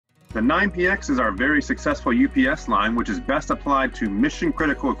The 9PX is our very successful UPS line, which is best applied to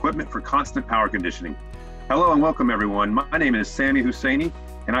mission-critical equipment for constant power conditioning. Hello and welcome everyone. My name is Sami Hussaini,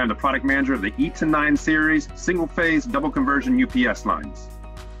 and I am the product manager of the Eaton 9 series single-phase double conversion UPS lines.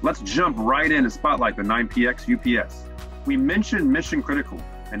 Let's jump right in and spotlight the 9PX UPS. We mentioned mission-critical,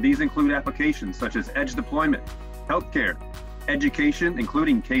 and these include applications such as edge deployment, healthcare, education,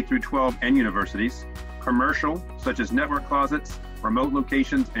 including K through 12 and universities, commercial, such as network closets, remote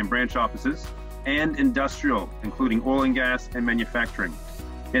locations and branch offices, and industrial, including oil and gas and manufacturing.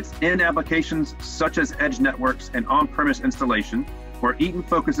 It's in applications such as edge networks and on-premise installation, where Eaton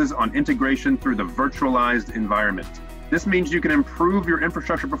focuses on integration through the virtualized environment. This means you can improve your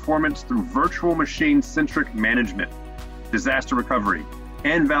infrastructure performance through virtual machine-centric management, disaster recovery,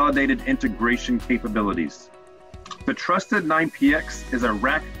 and validated integration capabilities. The trusted 9PX is a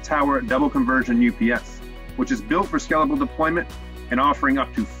rack tower double conversion UPS, which is built for scalable deployment and offering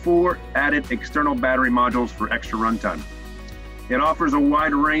up to 4 added external battery modules for extra runtime. It offers a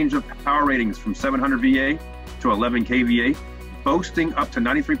wide range of power ratings from 700 VA to 11 kVA, boasting up to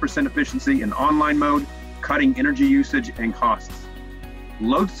 93% efficiency in online mode, cutting energy usage and costs.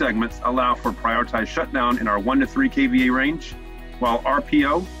 Load segments allow for prioritized shutdown in our 1 to 3 kVA range, while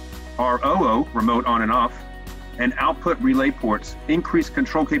RPO, ROO, remote on and off, and output relay ports increase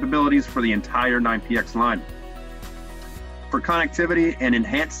control capabilities for the entire 9PX line. For connectivity and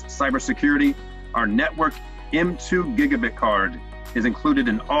enhanced cybersecurity, our network M2 gigabit card is included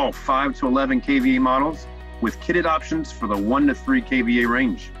in all 5 to 11 kVA models with kitted options for the 1 to 3 kVA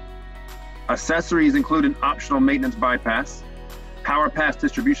range. Accessories include an optional maintenance bypass, power pass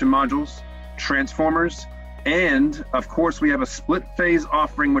distribution modules, transformers, and of course we have a split phase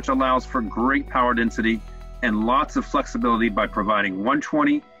offering which allows for great power density and lots of flexibility by providing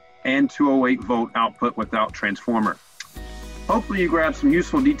 120 and 208 volt output without transformer. Hopefully you grabbed some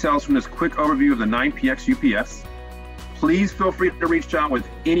useful details from this quick overview of the 9PX UPS. Please feel free to reach out with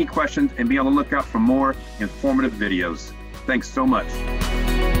any questions and be on the lookout for more informative videos. Thanks so much.